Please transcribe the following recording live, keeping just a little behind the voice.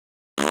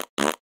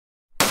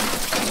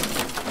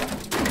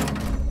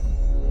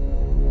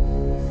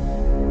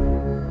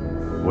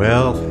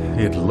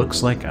It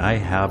looks like I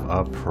have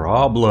a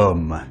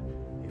problem.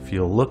 If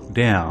you look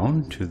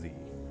down to the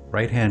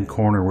right-hand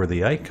corner where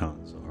the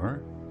icons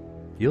are,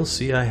 you'll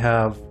see I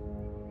have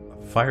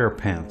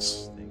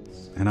Fire-Pants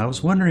things. And I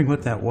was wondering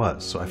what that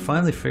was, so I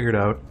finally figured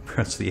out,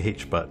 press the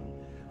H button.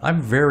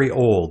 I'm very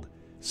old.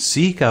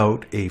 Seek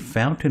out a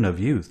fountain of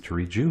youth to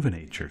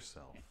rejuvenate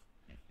yourself.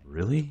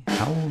 Really?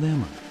 How old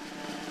am I?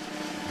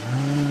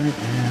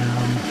 I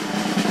am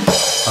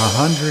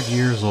 100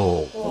 years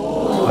old.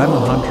 I'm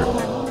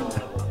 100.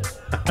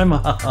 I'm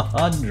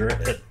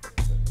 100.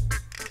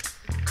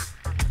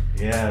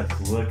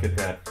 Yes, look at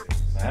that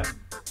face.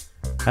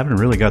 I haven't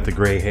really got the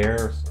gray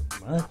hair so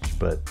much,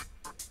 but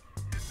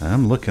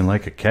I'm looking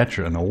like a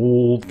catcher, an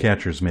old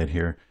catcher's mitt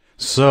here.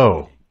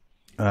 So,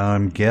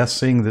 I'm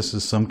guessing this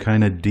is some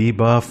kind of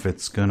debuff.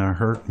 It's gonna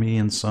hurt me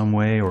in some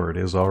way, or it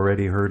is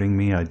already hurting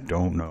me. I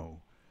don't know.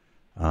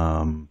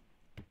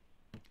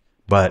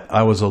 But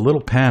I was a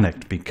little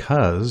panicked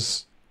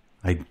because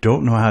I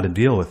don't know how to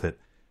deal with it.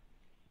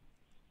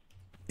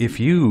 If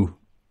you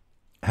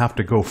have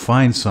to go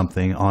find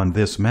something on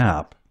this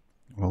map,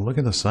 well, look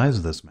at the size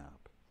of this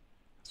map.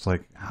 It's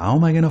like, how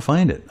am I going to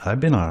find it? I've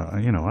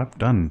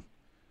been,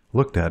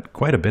 looked at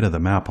quite a bit of the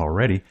map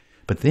already.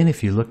 But then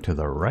if you look to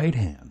the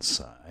right-hand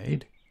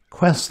side,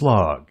 quest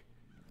log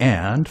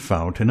and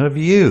Fountain of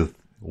Youth.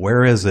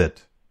 Where is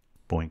it?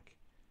 Boink.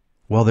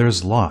 Well,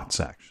 there's lots,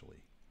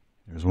 actually.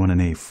 There's one in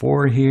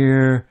A4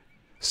 here,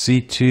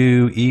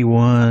 C2,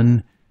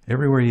 E1.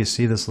 Everywhere you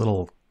see this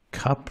little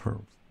cup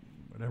or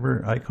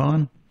whatever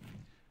icon.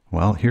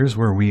 Well, here's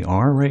where we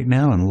are right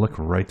now, and look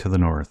right to the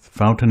north.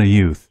 Fountain of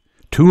Youth.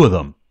 2 of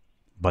them,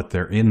 but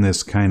they're in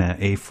this kind of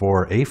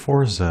A4.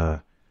 A4's,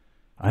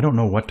 I don't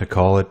know what to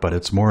call it, but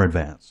it's more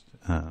advanced.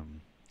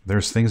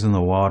 There's things in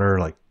the water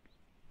like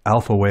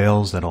alpha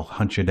whales that'll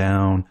hunt you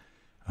down.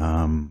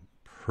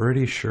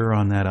 Pretty sure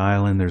on that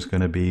island there's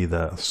going to be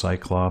the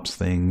cyclops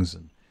things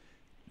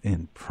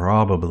and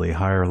probably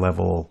higher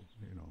level,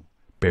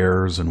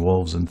 bears and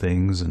wolves and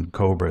things and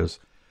cobras.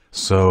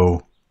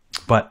 So,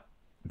 but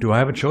do I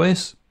have a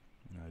choice?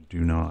 I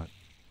do not.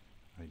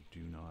 I do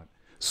not.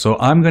 So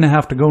I'm going to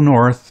have to go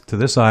north to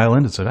this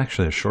island. It's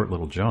actually a short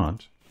little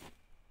jaunt.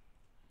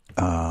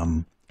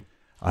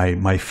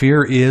 My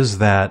fear is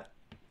that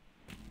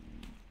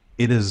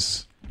it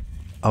is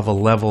of a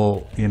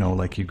level,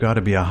 like you've got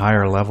to be a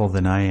higher level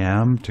than I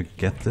am to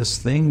get this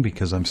thing,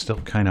 because I'm still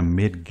kind of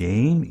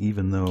mid-game,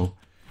 even though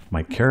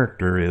my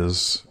character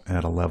is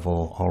at a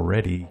level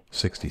already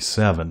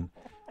 67.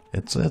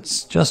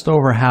 It's just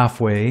over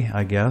halfway,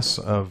 I guess,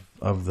 of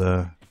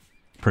the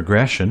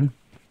progression.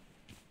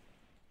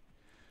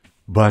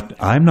 But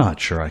I'm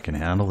not sure I can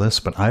handle this,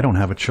 but I don't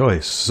have a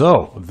choice.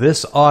 So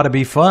this ought to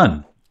be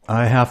fun.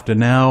 I have to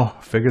now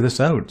figure this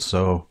out.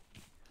 So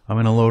I'm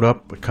going to load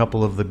up a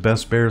couple of the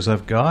best bears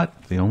I've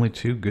got, the only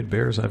 2 good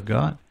bears I've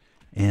got,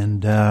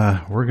 and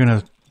we're going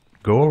to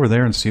go over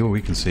there and see what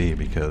we can see,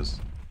 because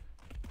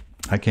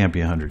I can't be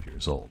 100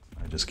 years old.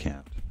 I just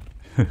can't.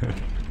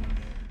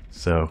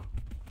 So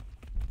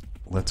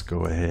let's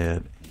go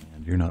ahead.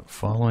 And you're not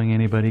following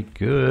anybody.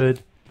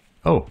 Good.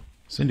 Oh,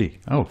 Cindy.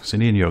 Oh,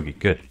 Cindy and Yogi.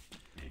 Good.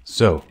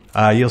 So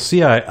you'll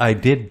see I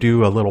did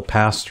do a little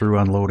pass-through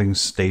unloading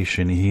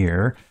station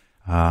here.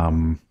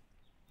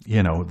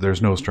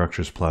 There's no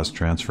Structures Plus,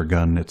 Transfer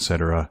Gun,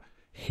 etc.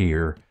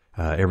 here.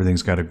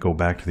 Everything's got to go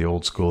back to the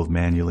old school of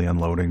manually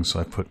unloading.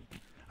 So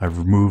I've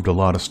removed a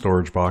lot of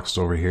storage boxes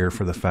over here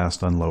for the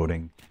fast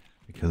unloading,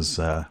 because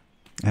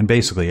and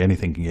basically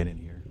anything can get in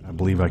here. I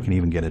believe I can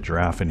even get a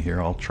giraffe in here.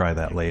 I'll try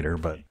that later,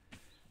 but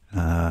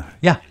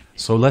yeah.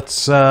 So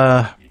let's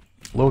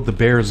load the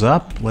bears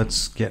up.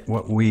 Let's get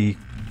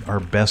our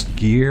best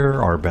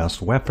gear, our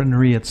best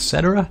weaponry,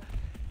 etc.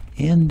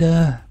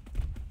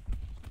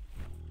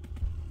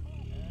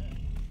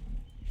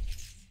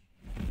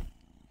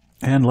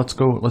 And let's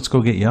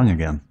go get young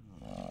again.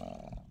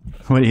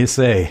 What do you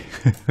say?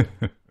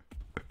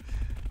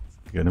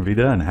 It's gonna be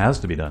done. Has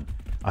to be done.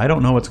 I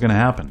don't know what's gonna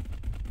happen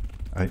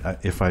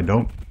if I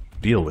don't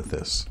deal with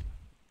this.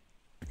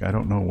 I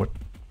don't know what.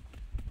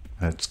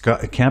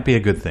 It can't be a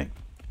good thing.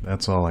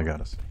 That's all I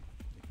gotta say.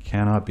 It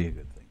cannot be a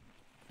good thing.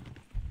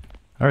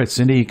 All right,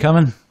 Cindy, you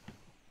coming?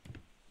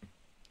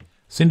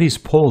 Cindy's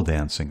pole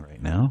dancing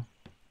right now.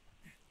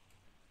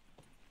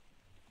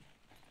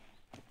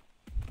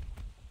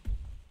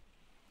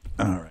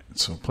 All right,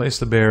 so place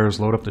the bears,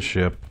 load up the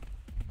ship.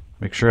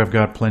 Make sure I've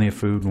got plenty of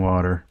food and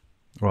water.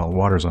 Well,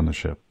 water's on the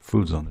ship,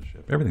 food's on the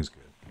ship. Everything's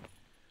good.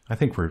 I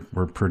think we're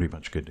pretty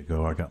much good to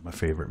go. I got my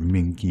favorite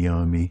minky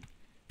on me.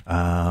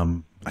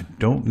 I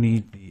don't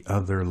need the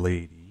other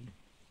lady.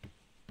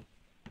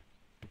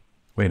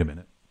 Wait a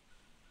minute.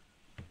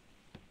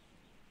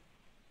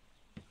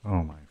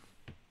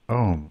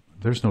 Oh,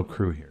 there's no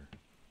crew here.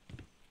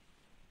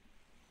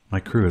 My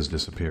crew has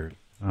disappeared.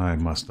 I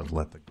must have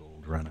let the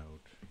gold run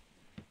out.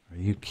 Are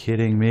you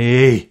kidding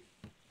me?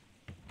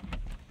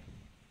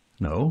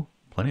 No,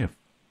 plenty of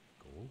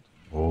gold.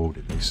 Oh,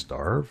 did they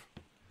starve?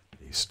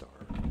 They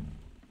starved.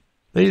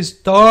 They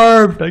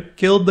starved! I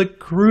killed the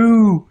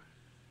crew!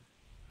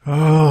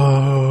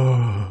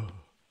 Oh,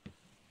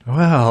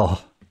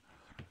 well.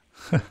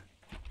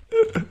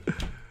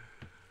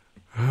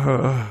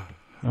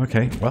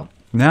 Okay, well,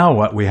 now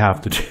what we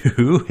have to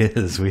do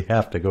is we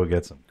have to go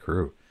get some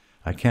crew.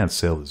 I can't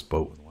sail this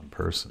boat with one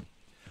person.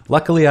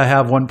 Luckily, I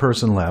have one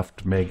person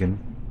left, Megan.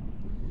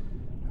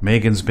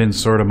 Megan's been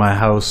sort of my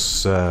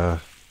house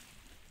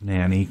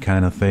nanny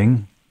kind of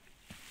thing.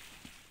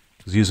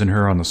 I was using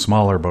her on the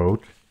smaller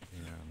boat.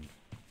 And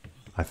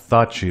I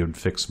thought she would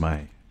fix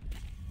my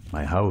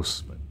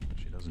house, but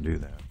she doesn't do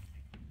that.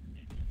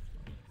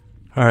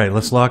 All right,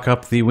 let's lock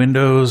up the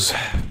windows.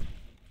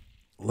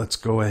 Let's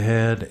go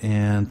ahead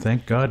and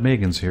thank God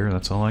Megan's here.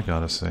 That's all I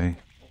gotta say.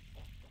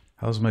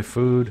 How's my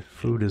food?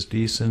 Food is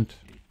decent.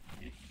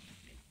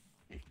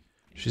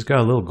 She's got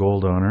a little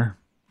gold on her.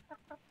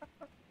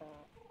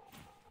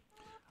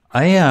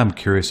 I am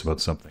curious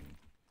about something.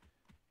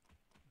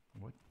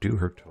 What do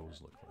her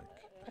toes look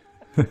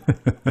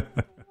like?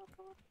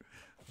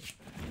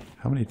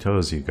 How many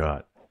toes you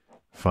got?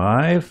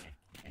 5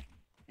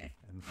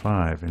 and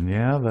 5. And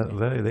yeah,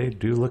 they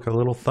do look a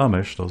little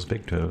thumbish, those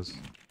big toes.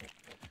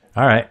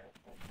 All right.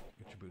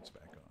 Get your boots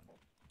back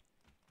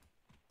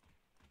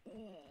on.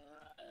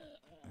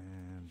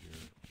 And your...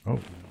 Oh,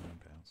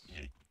 pants.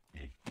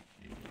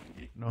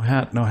 No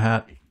hat, no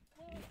hat.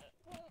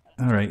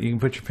 All right, you can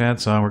put your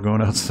pants on. We're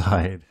going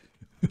outside.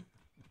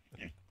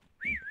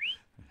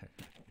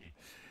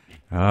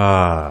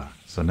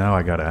 So now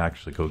I got to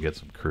actually go get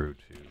some crew,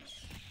 too.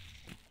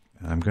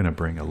 I'm going to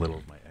bring a little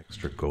of my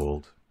extra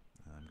gold.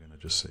 I'm going to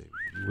just say,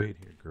 you wait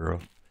here, girl.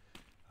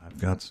 I've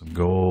got some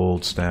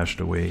gold stashed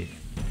away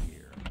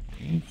here.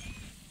 Okay?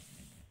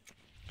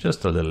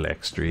 Just a little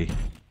extra.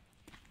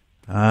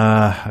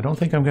 I don't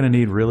think I'm going to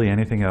need really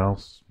anything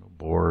else. No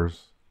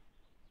boars.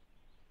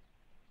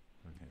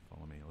 Okay,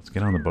 follow me. Let's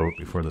get on the boat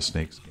before the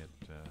snakes get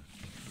a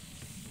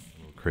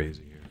little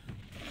crazy here.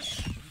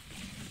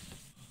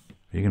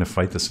 Are you going to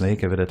fight the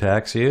snake if it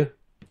attacks you?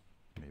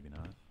 Maybe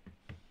not.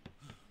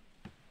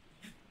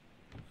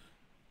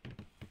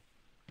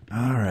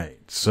 All right,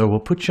 so we'll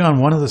put you on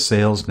one of the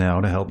sails now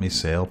to help me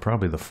sail.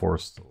 Probably the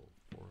foresail,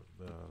 or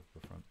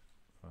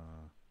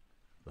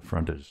the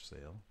frontage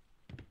sail.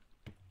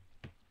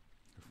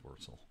 The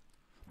foresail.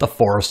 The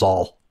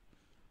foresail.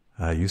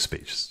 You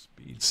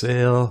speed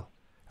sail.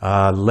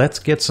 Let's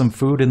get some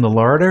food in the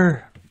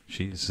larder.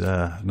 She's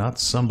not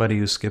somebody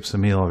who skips a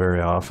meal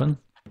very often,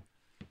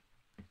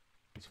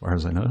 as far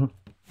as I know.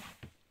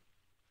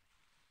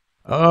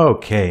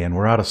 Okay, and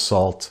we're out of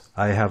salt.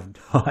 I have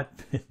not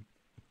been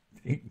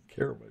taking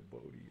care of my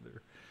boat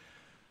either.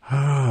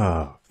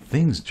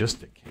 Things just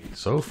decay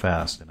so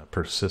fast in a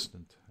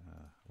persistent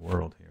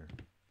world here.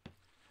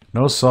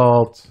 No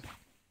salt.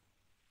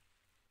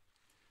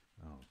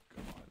 Oh,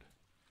 God.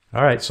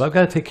 All right, so I've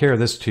got to take care of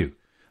this too.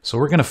 So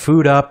we're going to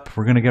food up.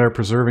 We're going to get our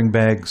preserving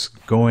bags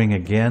going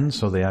again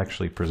so they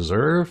actually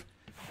preserve.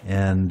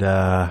 And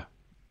then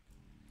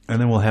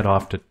we'll head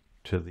off to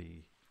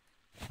the...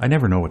 I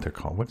never know what they're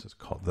called. What's this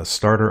called? The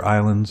starter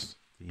islands?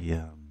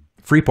 The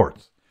free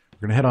ports.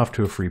 We're going to head off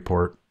to a free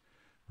port.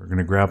 We're going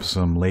to grab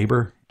some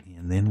labor.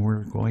 And then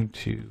we're going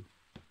to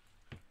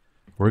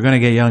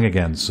get young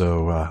again.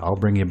 So I'll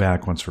bring you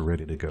back once we're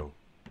ready to go.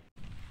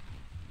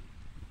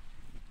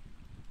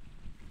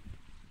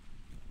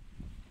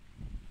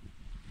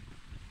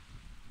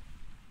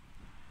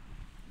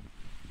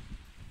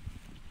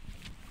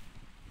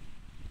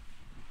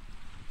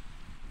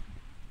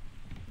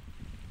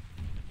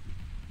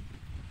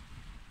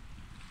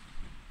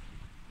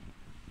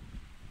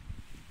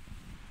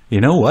 You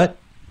know what?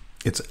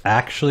 It's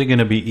actually going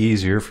to be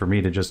easier for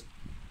me to just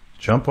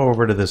jump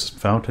over to this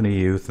Fountain of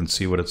Youth and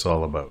see what it's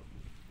all about.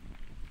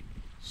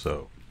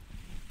 So,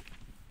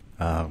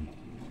 the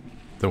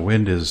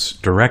wind is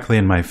directly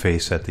in my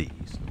face at the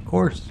east, of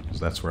course, because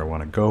that's where I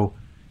want to go.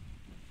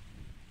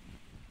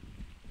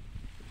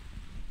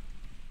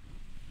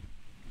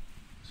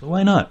 So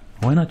why not?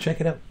 Why not check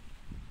it out?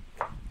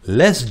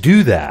 Let's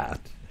do that.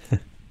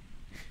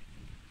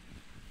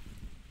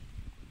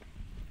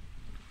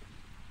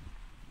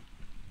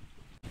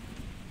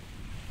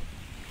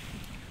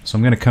 So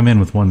I'm going to come in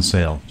with one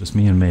sail, just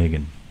me and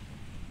Megan.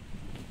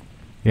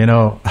 You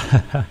know,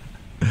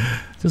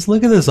 just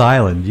look at this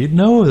island. You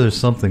know there's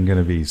something going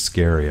to be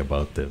scary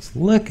about this.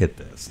 Look at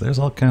this. There's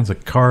all kinds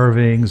of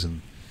carvings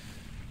and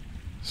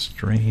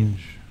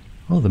strange...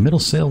 Oh, the middle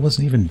sail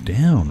wasn't even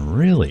down,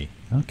 really.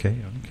 Okay,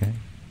 okay.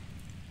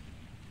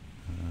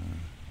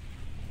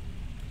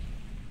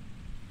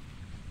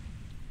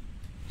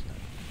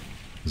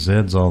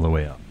 Zed's all the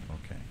way up.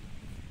 Okay.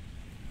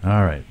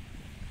 All right.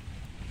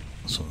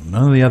 So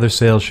none of the other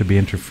sails should be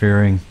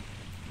interfering.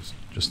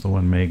 Just the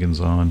one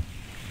Megan's on.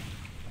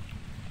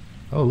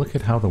 Oh, look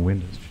at how the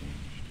wind has changed.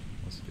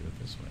 Let's do it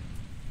this way.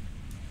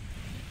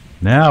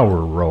 Now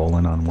we're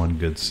rolling on one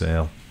good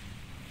sail.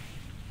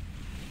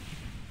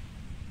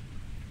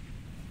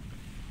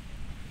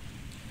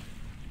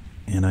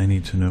 And I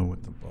need to know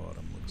what the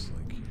bottom looks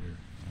like here.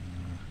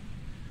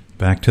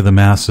 Back to the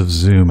massive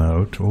zoom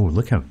out. Oh,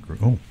 look how...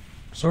 Oh,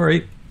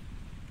 sorry.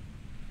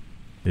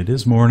 It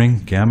is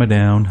morning, gamma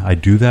down. I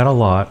do that a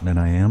lot, and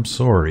I am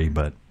sorry,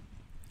 but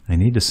I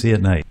need to see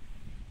at night.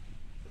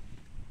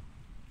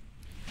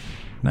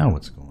 Now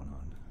what's going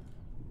on?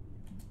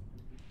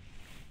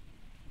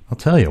 I'll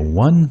tell you,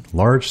 one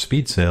large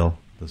speed sail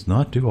does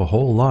not do a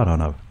whole lot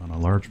on a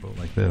large boat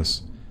like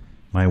this.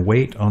 My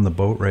weight on the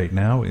boat right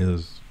now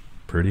is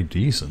pretty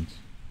decent,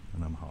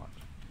 and I'm hot.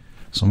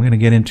 So I'm going to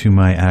get into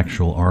my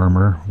actual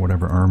armor,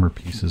 whatever armor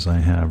pieces I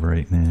have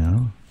right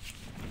now.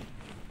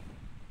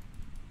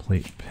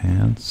 Plate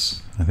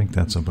pants. I think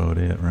that's about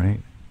it,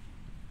 right?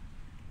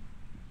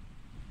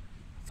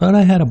 Thought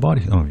I had a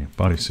body. Oh yeah,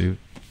 bodysuit,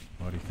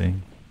 body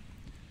thing.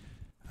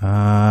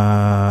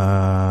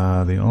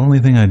 The only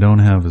thing I don't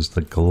have is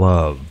the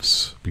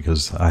gloves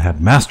because I had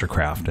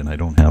Mastercraft and I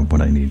don't have what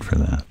I need for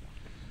that.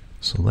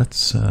 So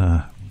let's just put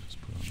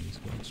on these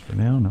gloves for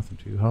now. Nothing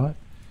too hot.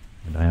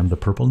 And I am the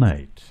Purple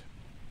Knight.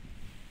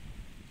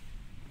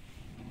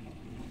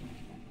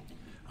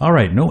 All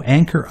right, no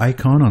anchor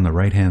icon on the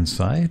right-hand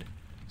side.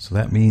 So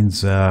that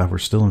means we're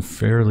still in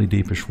fairly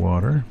deepish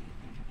water.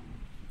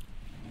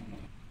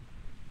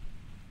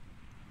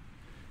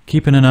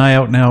 Keeping an eye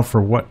out now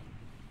for what...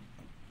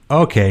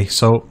 Okay,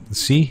 so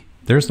see,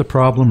 there's the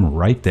problem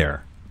right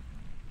there.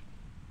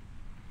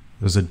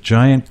 There's a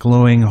giant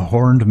glowing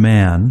horned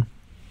man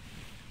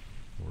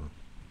or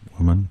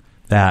woman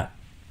that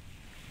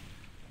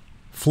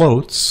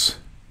floats.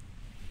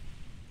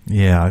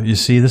 Yeah, you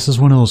see, this is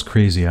one of those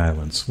crazy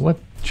islands. What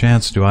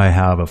chance do I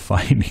have of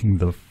finding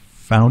the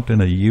Fountain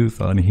of Youth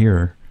on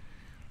here?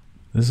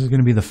 This is going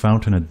to be the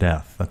Fountain of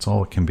Death. That's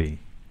all it can be.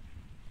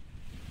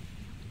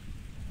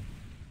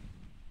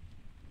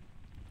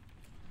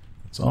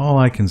 That's all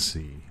I can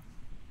see.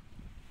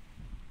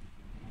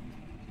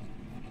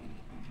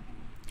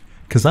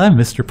 Because I'm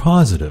Mr.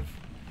 Positive.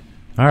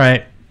 All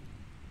right.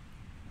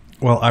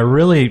 Well, I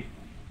really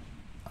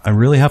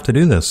have to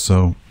do this.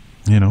 So,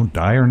 you know,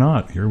 die or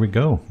not, here we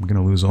go. I'm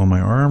going to lose all my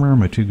armor,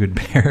 my 2 good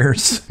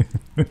bears,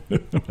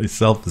 my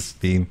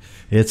self-esteem.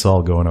 It's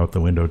all going out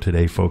the window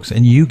today, folks.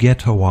 And you get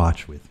to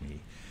watch with me.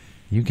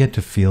 You get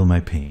to feel my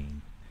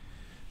pain.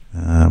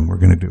 We're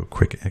going to do a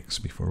quick X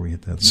before we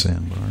hit that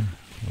sandbar.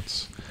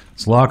 Let's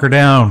lock her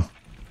down.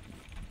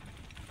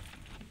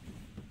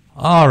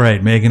 All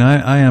right, Megan,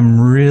 I am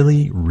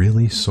really,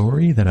 really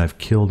sorry that I've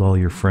killed all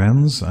your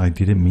friends. I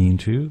didn't mean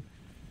to.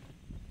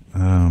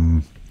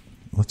 I'm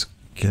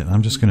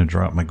just going to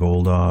drop my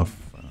gold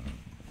off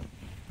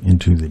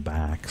into the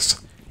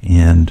backs.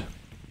 And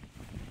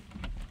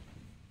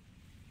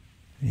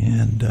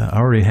I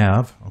already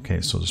have.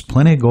 Okay, so there's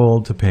plenty of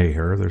gold to pay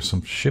her. There's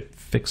some ship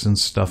fixing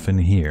stuff in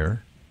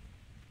here.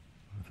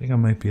 I think I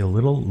might be a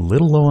little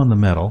low on the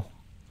metal.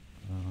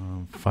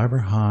 Fiber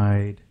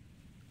hide,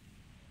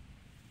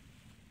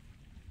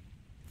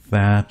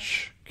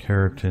 thatch,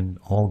 keratin,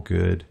 all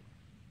good.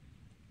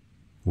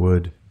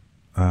 Wood,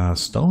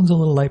 stone's a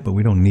little light, but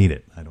we don't need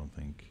it, I don't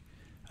think.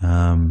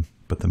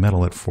 But the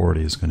metal at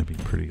 40 is going to be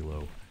pretty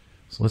low.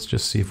 So let's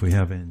just see if we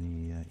have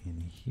any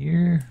in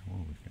here.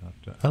 Well, we've got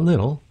a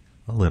little.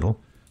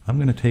 I'm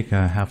going to take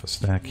a half a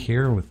stack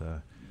here with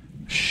a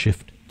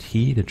Shift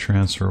T to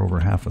transfer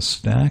over half a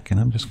stack, and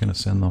I'm just going to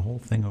send the whole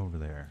thing over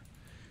there.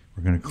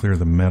 We're going to clear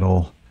the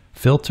metal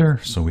filter,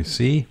 so we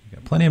see we've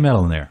got plenty of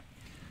metal in there.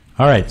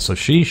 All right, so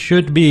she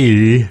should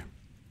be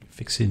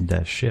fixing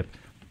that ship.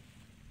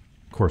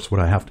 Of course,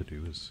 what I have to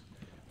do is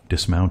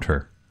dismount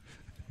her.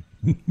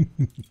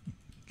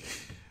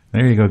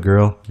 There you go,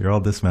 girl. You're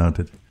all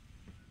dismounted.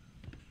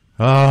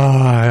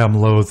 I am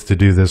loath to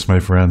do this, my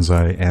friends.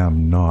 I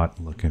am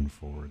not looking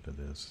forward to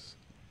this.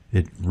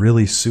 It's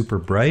really super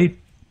bright.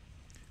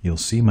 You'll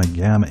see my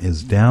gamma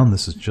is down.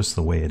 This is just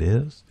the way it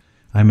is.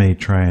 I may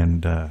try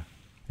and...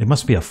 it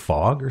must be a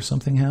fog or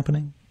something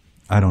happening.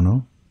 I don't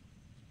know.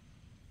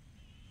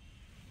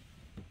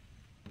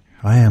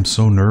 I am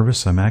so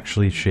nervous, I'm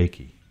actually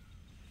shaky.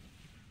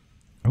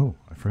 Oh,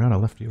 I forgot I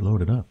left you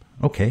loaded up.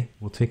 Okay,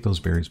 we'll take those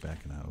berries back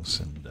in the house.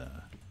 And how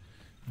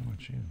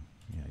about you?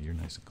 Yeah, you're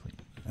nice and clean.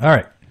 All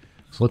right,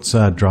 so let's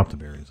drop the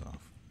berries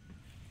off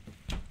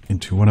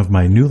into one of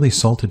my newly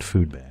salted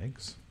food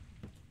bags.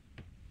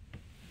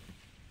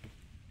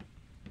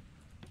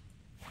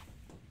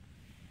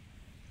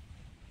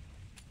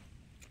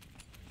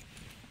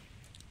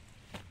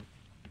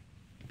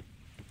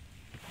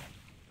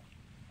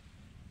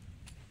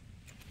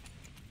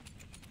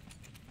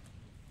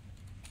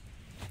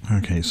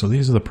 Okay, so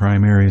these are the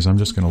primaries. I'm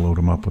just going to load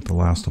them up with the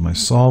last of my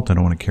salt. I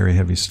don't want to carry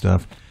heavy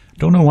stuff.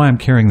 Don't know why I'm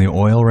carrying the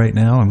oil right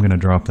now. I'm going to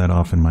drop that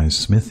off in my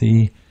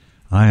smithy.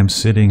 I am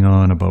sitting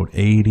on about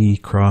 80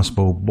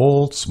 crossbow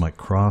bolts. My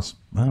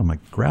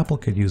grapple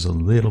could use a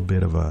little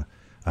bit of a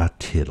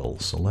tittle.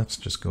 So let's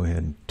just go ahead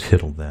and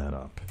tittle that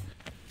up.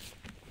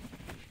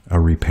 A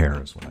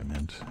repair is what I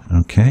meant.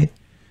 Okay.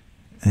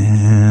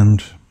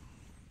 And...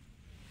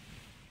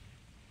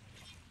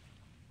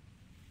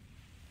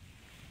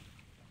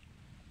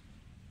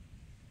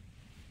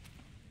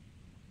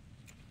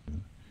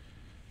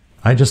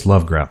 I just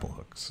love grapple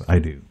hooks. I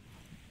do.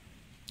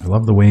 I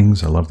love the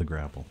wings. I love the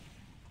grapple.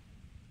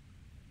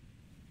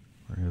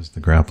 Where Where's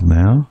the grapple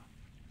now?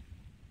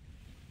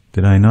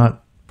 Did I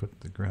not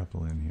put the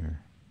grapple in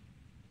here?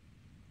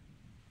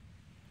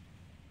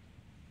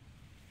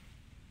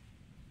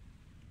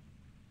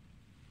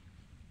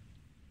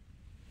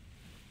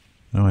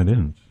 No, I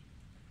didn't.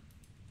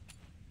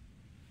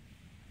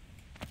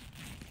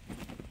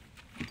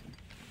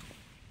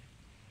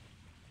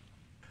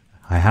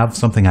 I have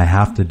something I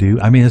have to do.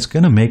 I mean, it's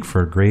going to make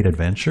for a great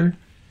adventure,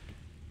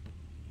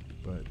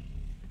 but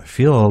I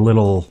feel a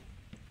little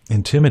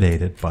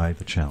intimidated by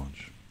the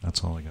challenge.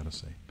 That's all I got to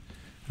say.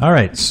 All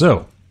right,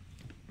 so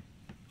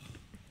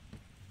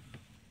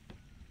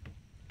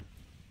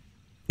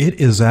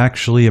it is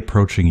actually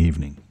approaching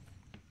evening.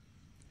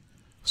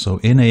 So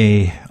in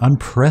a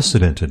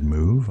unprecedented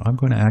move, I'm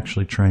going to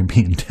actually try and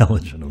be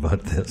intelligent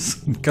about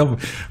this. I'm going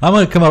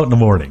to come out in the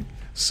morning.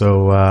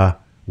 So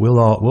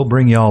we'll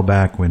bring you all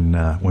back when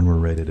we're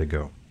ready to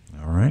go.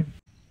 All right.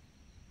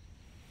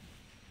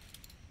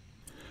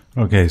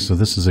 Okay, so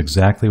this is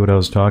exactly what I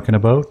was talking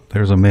about.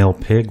 There's a male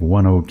pig,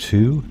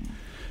 102.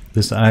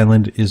 This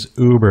island is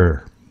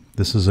Uber.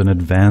 This is an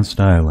advanced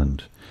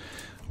island.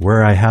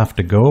 Where I have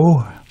to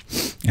go,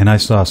 and I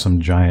saw some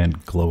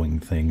giant glowing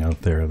thing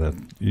out there that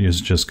is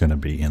just going to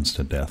be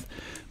instant death.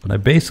 But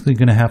I'm basically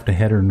going to have to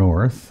head her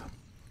north.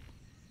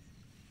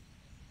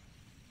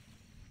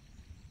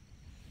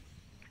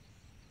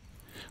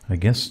 I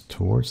guess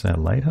towards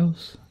that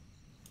lighthouse?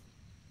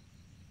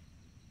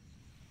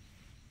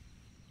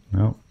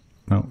 No,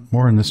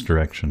 more in this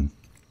direction.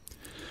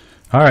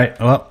 All right,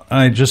 well,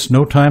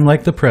 no time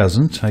like the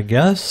present, I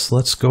guess.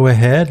 Let's go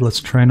ahead. Let's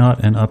try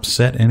not and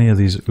upset any of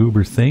these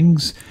Uber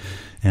things.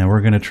 And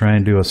we're going to try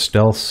and do a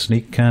stealth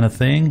sneak kind of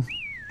thing.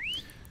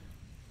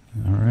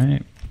 All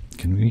right.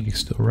 Can we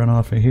still run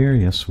off of here?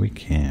 Yes, we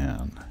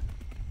can.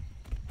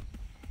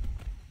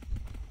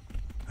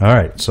 All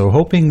right, so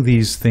hoping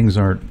these things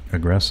aren't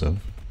aggressive.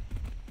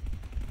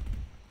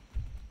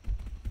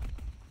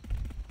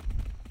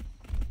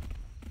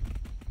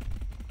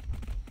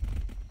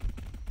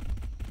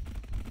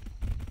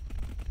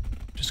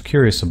 Just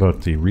curious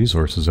about the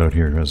resources out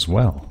here as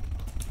well.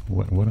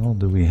 What all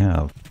do we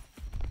have?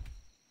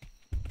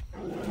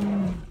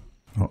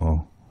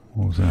 Uh-oh.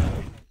 What was that?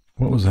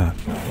 What was that?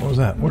 What was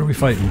that? What are we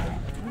fighting?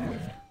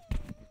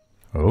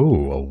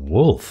 Oh, a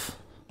wolf.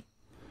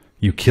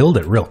 You killed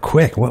it real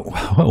quick. What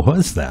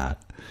was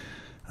that?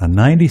 A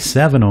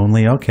 97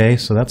 only. Okay,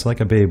 so that's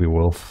like a baby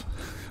wolf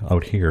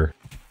out here.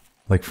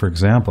 Like, for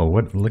example,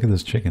 look at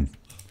this chicken.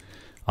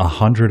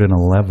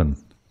 111.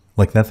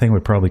 Like, that thing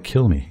would probably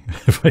kill me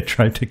if I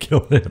tried to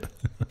kill it.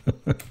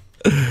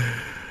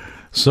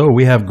 So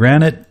we have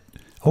granite.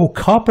 Oh,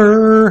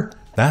 copper.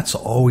 That's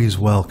always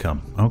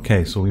welcome.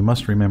 Okay, so we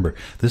must remember.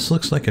 This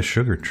looks like a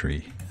sugar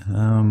tree.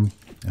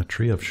 A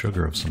tree of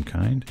sugar of some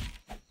kind.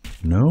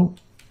 No.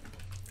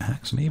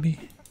 Axe,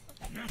 maybe?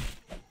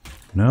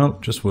 No,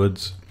 just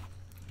woods.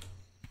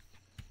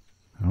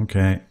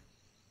 Okay.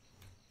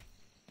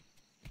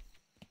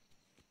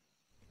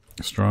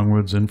 Strong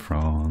woods and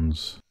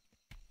fronds.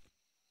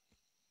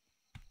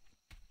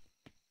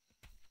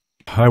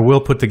 I will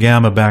put the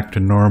gamma back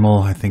to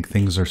normal. I think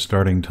things are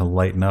starting to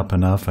lighten up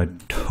enough. I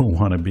don't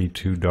want to be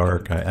too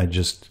dark. I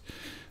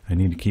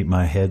need to keep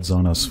my heads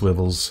on a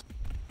swivels.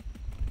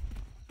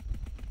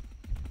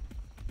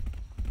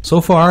 So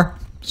far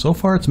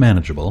it's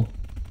manageable.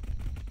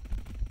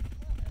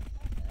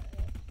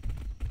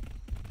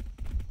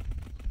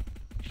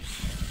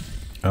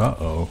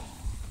 Uh-oh.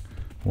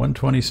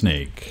 120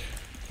 snake.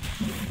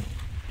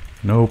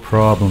 No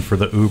problem for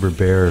the Uber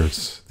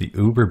bears. The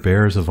Uber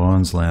bears of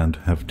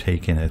Onsland have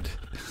taken it.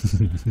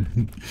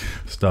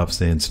 Stop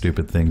saying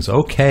stupid things.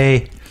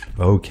 Okay.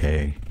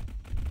 Okay.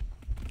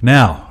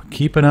 Now,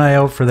 keep an eye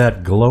out for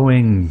that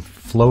glowing,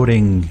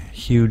 floating,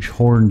 huge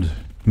horned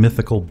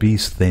mythical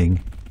beast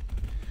thing.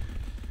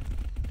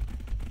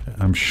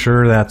 I'm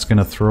sure that's going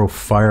to throw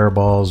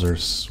fireballs or...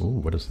 Ooh,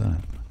 what is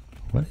that?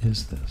 What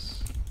is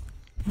this?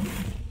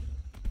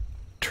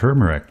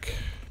 Turmeric.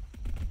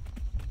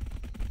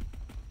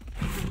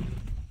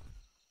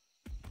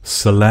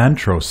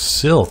 Cilantro,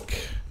 silk.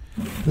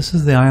 This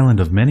is the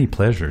island of many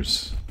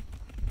pleasures.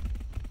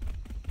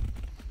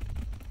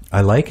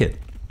 I like it.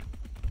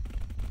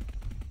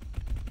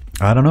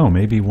 I don't know,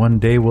 maybe one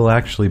day we'll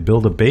actually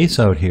build a base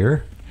out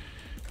here.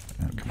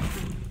 Oh, come on,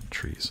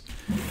 trees.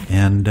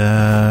 And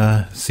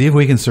see if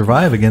we can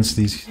survive against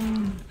these...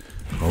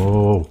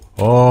 Oh,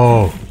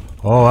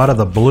 out of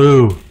the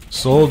blue.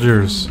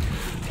 Soldiers.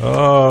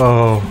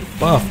 Oh,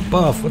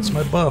 buff. What's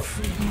my buff?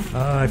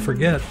 I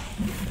forget.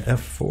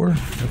 F4?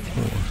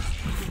 F4.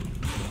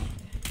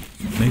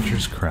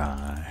 Nature's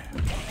Cry.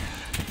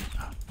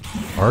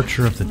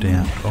 Archer of the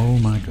Damned. Oh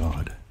my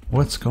god.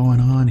 What's going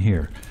on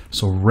here?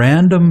 So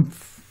random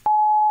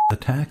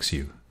attacks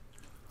you.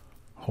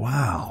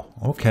 Wow.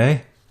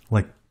 Okay.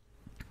 Like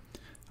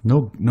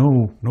no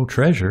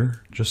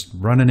treasure, just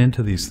running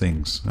into these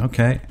things.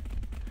 Okay.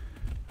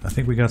 I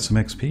think we got some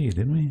XP,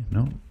 didn't we?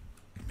 No.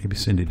 Maybe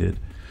Cindy did.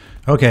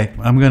 Okay,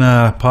 I'm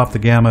gonna pop the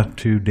gamma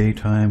to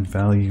daytime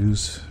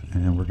values,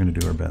 and we're gonna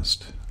do our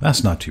best.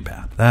 That's not too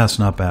bad. That's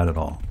not bad at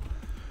all.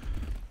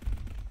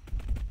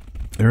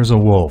 There's a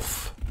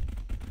wolf.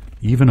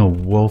 Even a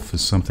wolf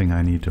is something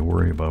I need to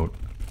worry about,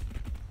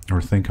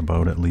 or think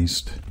about at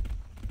least.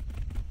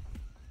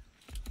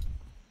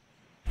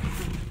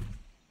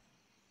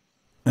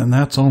 And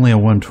that's only a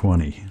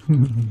 120.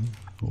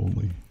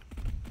 Only.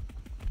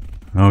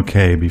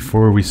 Okay,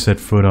 before we set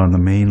foot on the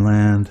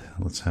mainland,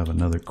 let's have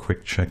another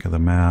quick check of the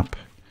map.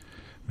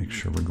 Make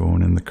sure we're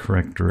going in the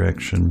correct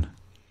direction.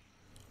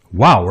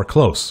 Wow, we're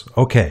close.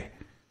 Okay.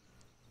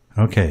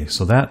 Okay,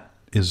 so that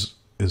is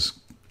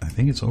I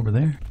think it's over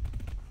there.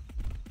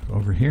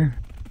 Over here.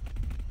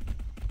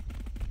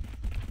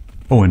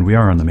 Oh, and we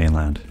are on the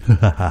mainland.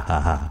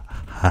 The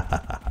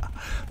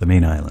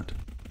main island.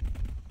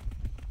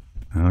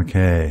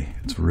 Okay,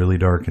 it's really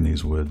dark in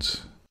these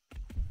woods.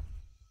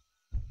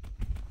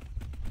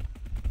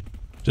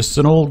 Just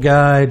an old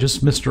guy,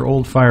 just Mr.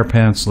 Old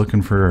Fire-Pants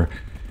looking for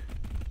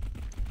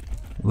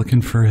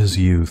his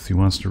youth. He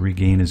wants to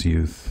regain his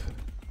youth.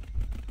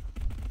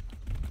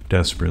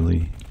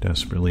 Desperately,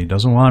 desperately.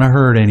 Doesn't want to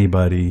hurt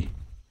anybody,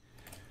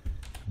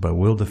 but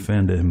will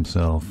defend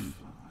himself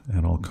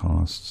at all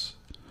costs.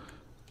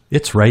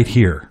 It's right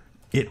here.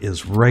 It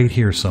is right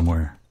here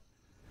somewhere.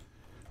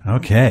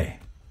 Okay.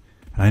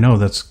 I know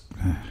that's...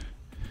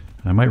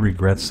 I might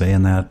regret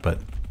saying that, but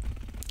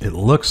it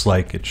looks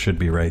like it should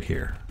be right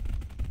here.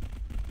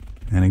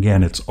 And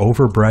again, it's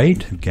over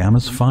bright.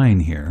 Gamma's fine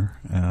here.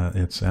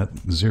 It's at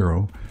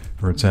 0,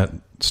 or it's at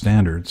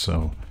standard,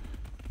 so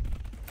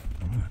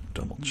I'm going to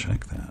double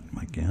check that.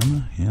 My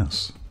gamma?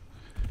 Yes.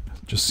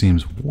 It just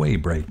seems way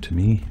bright to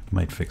me.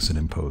 Might fix it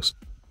in post.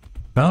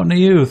 Fountain of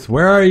Youth,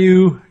 where are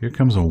you? Here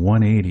comes a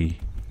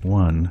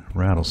 181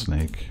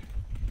 rattlesnake.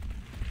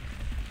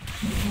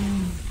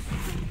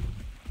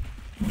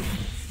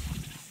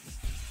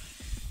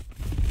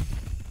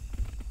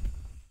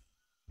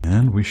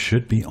 And we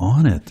should be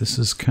on it. This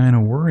is kind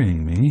of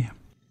worrying me.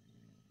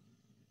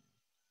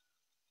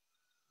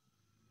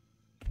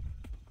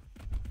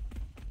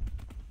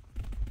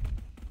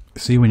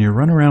 See, when you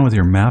run around with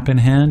your map in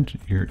hand,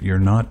 you're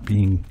not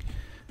being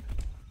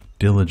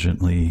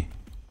diligently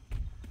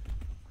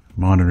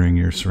monitoring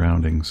your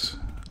surroundings.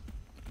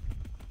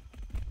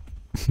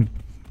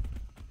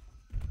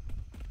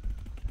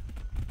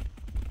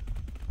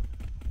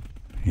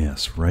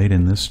 Yes, right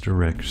in this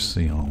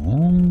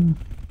direction.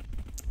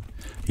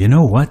 You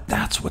know what?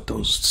 That's what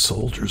those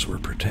soldiers were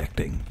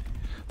protecting.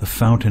 The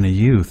Fountain of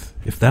Youth.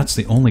 If that's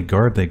the only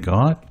guard they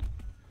got...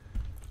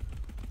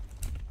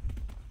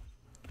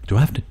 Do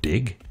I have to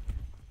dig?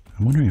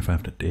 I'm wondering if I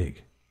have to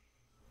dig.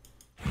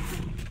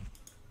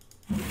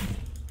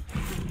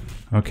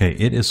 Okay,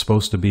 it is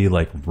supposed to be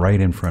like right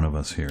in front of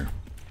us here.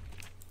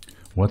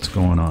 What's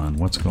going on?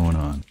 What's going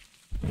on?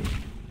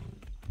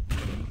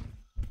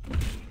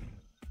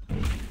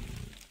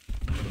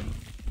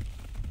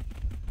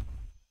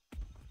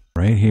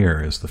 Right here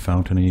is the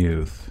Fountain of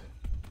Youth.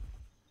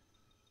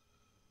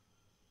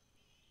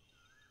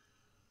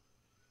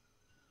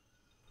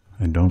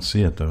 I don't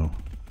see it though.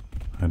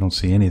 I don't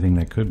see anything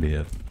that could be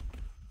it.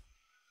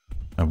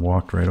 I've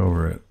walked right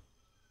over it.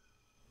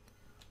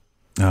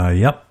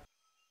 Yep.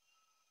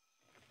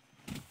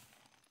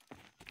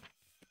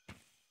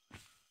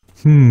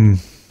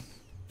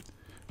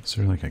 Is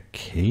there like a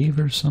cave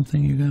or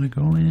something you gotta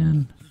go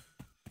in?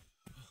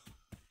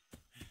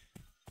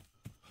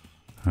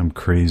 I'm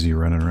crazy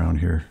running around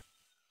here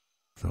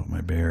without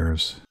my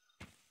bears.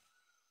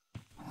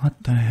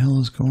 What the hell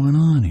is going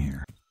on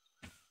here?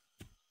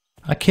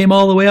 I came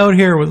all the way out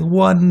here with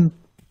one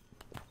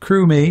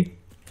crewmate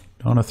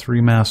on a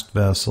 3-mast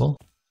vessel.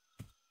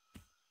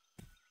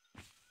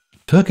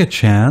 Took a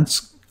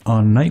chance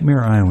on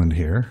Nightmare Island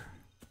here.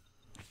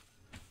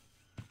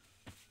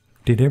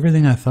 Did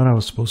everything I thought I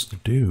was supposed to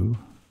do.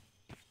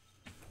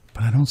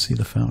 But I don't see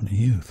the Fountain of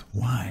Youth.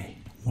 Why?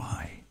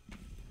 Why?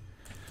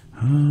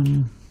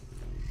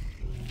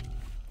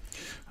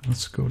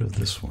 Let's go to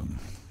this one.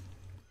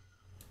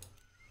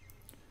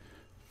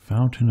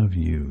 Fountain of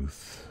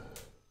Youth.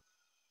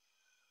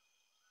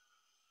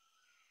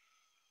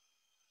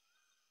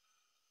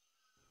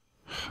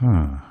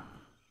 Huh.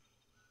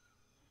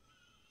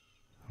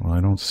 Well,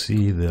 I don't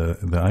see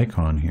the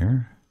icon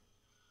here.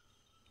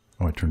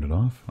 Oh, I turned it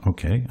off?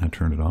 Okay, I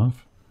turned it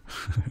off.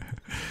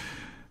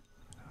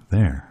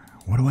 There.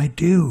 What do I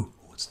do?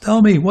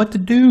 Tell me what to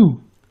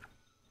do.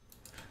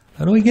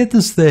 How do I get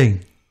this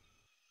thing?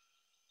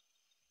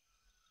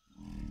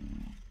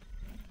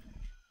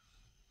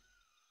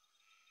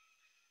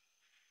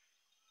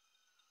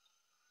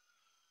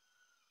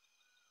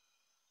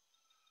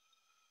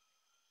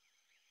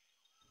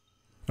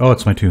 Oh,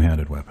 it's my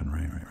two-handed weapon.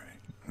 Right.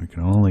 We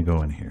can only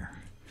go in here.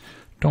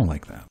 Don't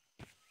like that.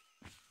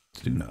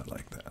 Do not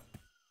like that.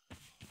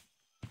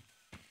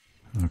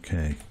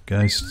 Okay,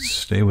 guys,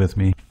 stay with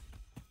me.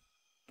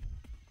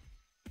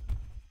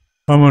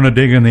 I'm going to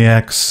dig in the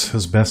X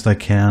as best I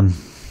can.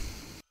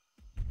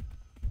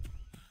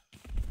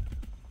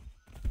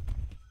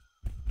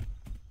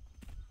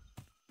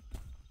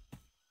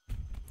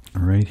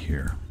 right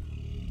here.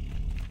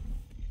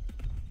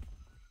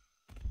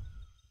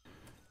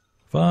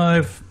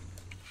 5.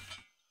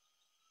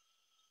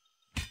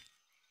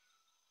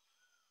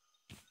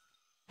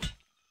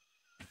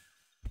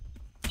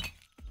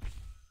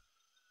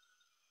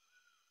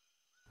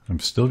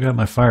 I've still got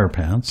my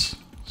Fire-Pants,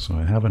 so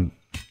I haven't...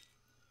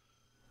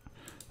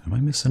 Am I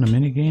missing a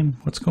minigame?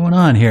 What's going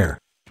on here?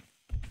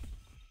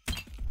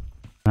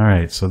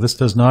 Alright, so this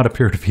does not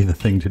appear to be the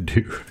thing to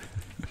do.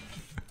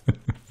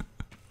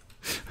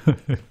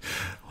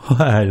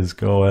 What is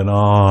going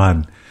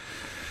on?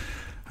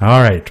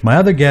 Alright, my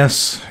other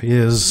guess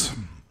is...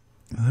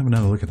 I'll have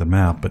another look at the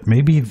map, but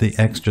maybe the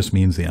X just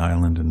means the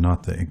island and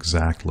not the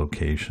exact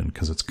location,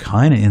 because it's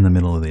kind of in the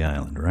middle of the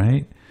island,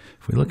 right?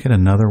 If we look at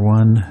another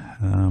one,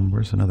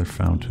 where's another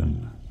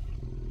fountain?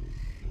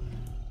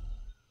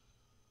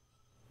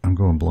 I'm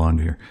going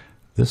blonde here.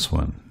 This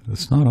one,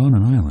 it's not on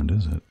an island,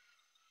 is it?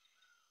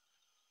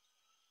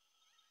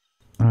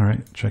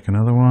 Alright, check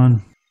another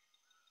one.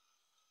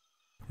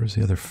 Where's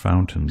the other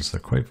fountains? They're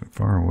quite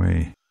far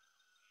away.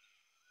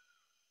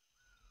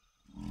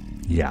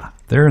 Yeah,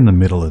 they're in the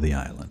middle of the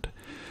island.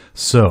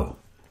 So,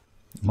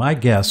 my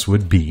guess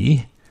would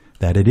be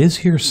that it is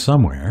here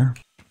somewhere.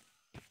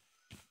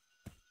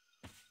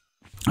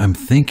 I'm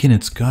thinking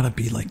it's got to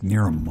be like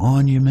near a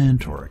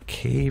monument or a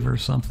cave or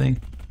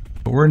something.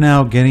 But we're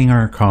now getting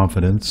our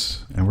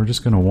confidence, and we're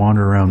just going to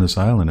wander around this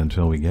island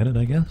until we get it,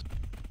 I guess.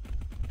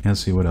 And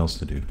see what else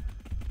to do.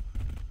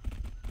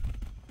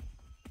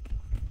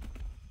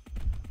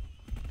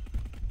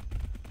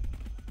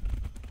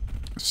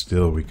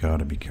 Still, we got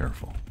to be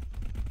careful.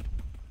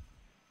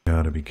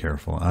 Gotta be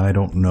careful. I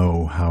don't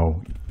know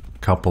how a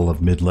couple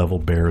of mid-level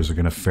bears are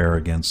going to fare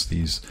against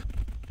these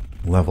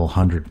level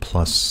 100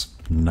 plus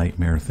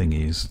nightmare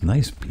thingies.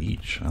 Nice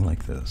beach. I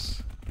like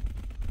this.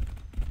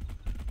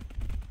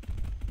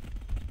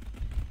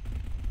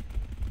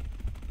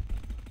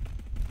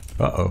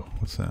 Uh-oh.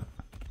 What's that?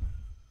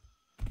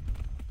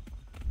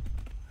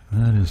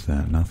 What is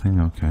that? Nothing?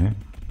 Okay.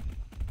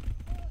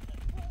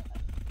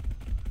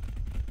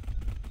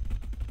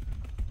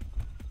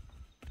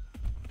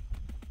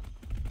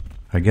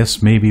 I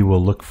guess maybe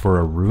we'll look for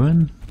a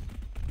ruin.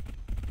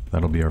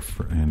 That'll be our...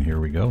 And here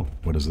we go.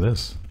 What is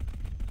this?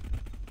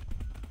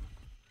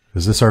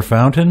 Is this our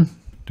fountain?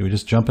 Do we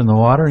just jump in the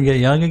water and get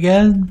young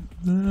again?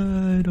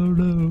 I don't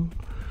know.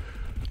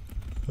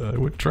 I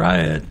would try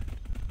it.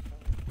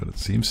 But it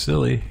seems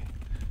silly.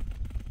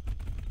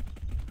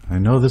 I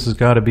know this has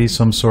got to be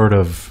some sort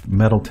of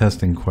metal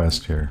testing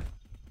quest here.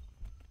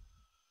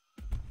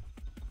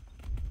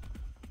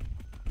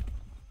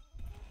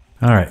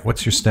 Alright,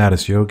 what's your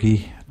status,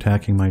 Yogi?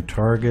 Attacking my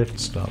target.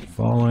 Stop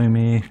following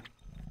me.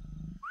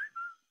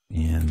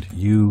 And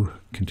you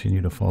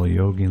continue to follow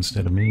Yogi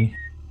instead of me.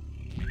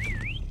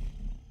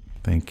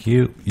 Thank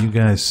you. You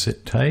guys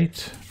sit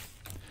tight.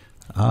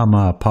 I'm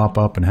gonna pop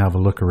up and have a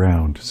look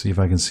around. See if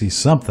I can see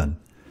something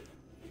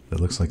that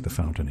looks like the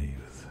Fountain of Youth.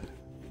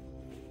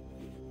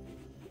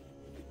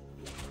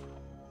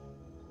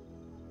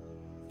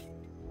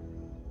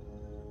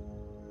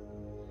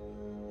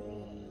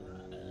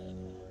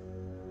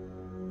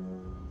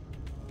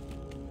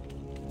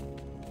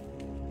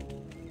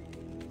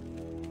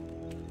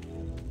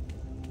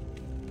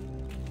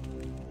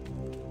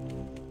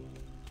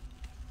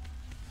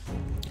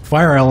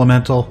 Fire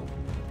elemental.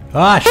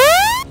 Ah!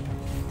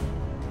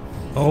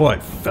 Oh, I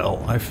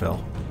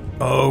fell.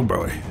 Oh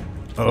boy.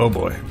 Oh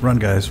boy. Run,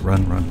 guys.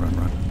 Run. Run.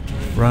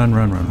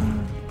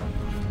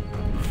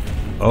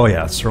 Oh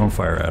yeah, it's throwing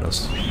fire at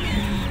us.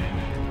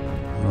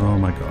 Oh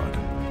my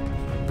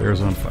god.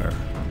 Bear's on fire.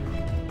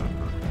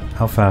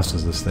 How fast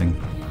is this thing?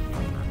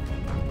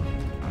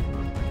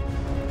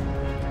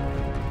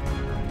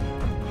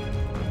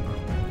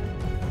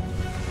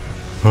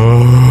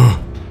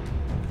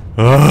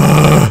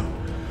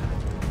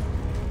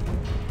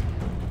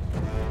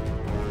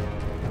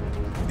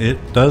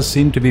 It does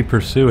seem to be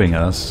pursuing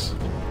us.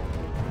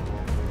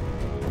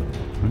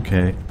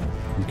 Okay.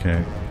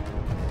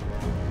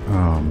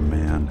 Oh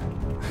man.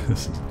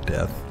 This is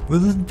death.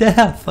 This is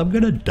death! I'm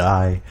gonna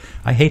die.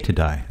 I hate to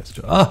die.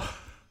 Oh!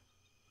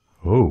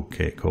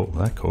 Okay, cool.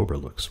 That cobra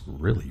looks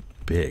really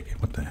big.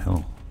 What the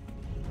hell?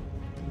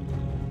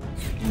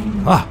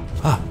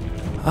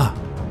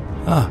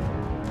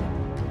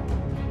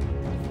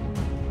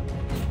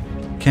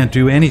 Can't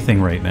do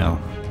anything right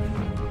now.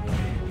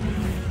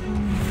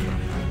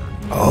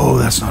 Oh,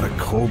 that's not a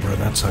cobra,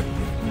 that's a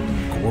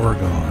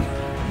gorgon.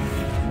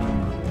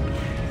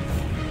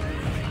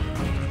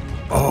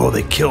 Oh,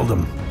 they killed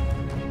him.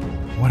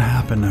 What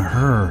happened to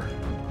her?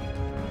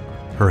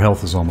 Her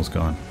health is almost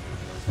gone.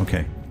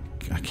 Okay,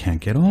 I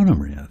can't get on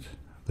him yet.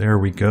 There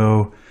we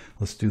go.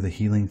 Let's do the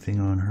healing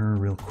thing on her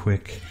real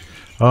quick.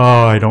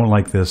 Oh, I don't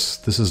like this.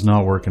 This is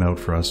not working out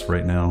for us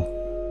right now,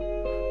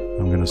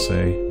 I'm gonna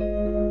say.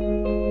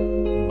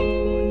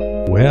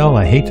 Well,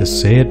 I hate to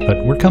say it,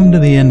 but we're coming to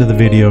the end of the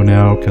video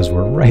now because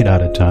we're right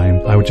out of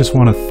time. I would just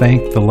want to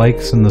thank the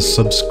likes and the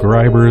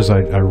subscribers. I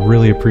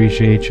really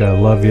appreciate you. I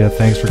love you.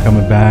 Thanks for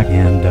coming back,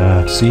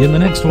 and see you in the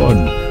next one.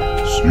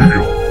 See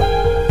ya.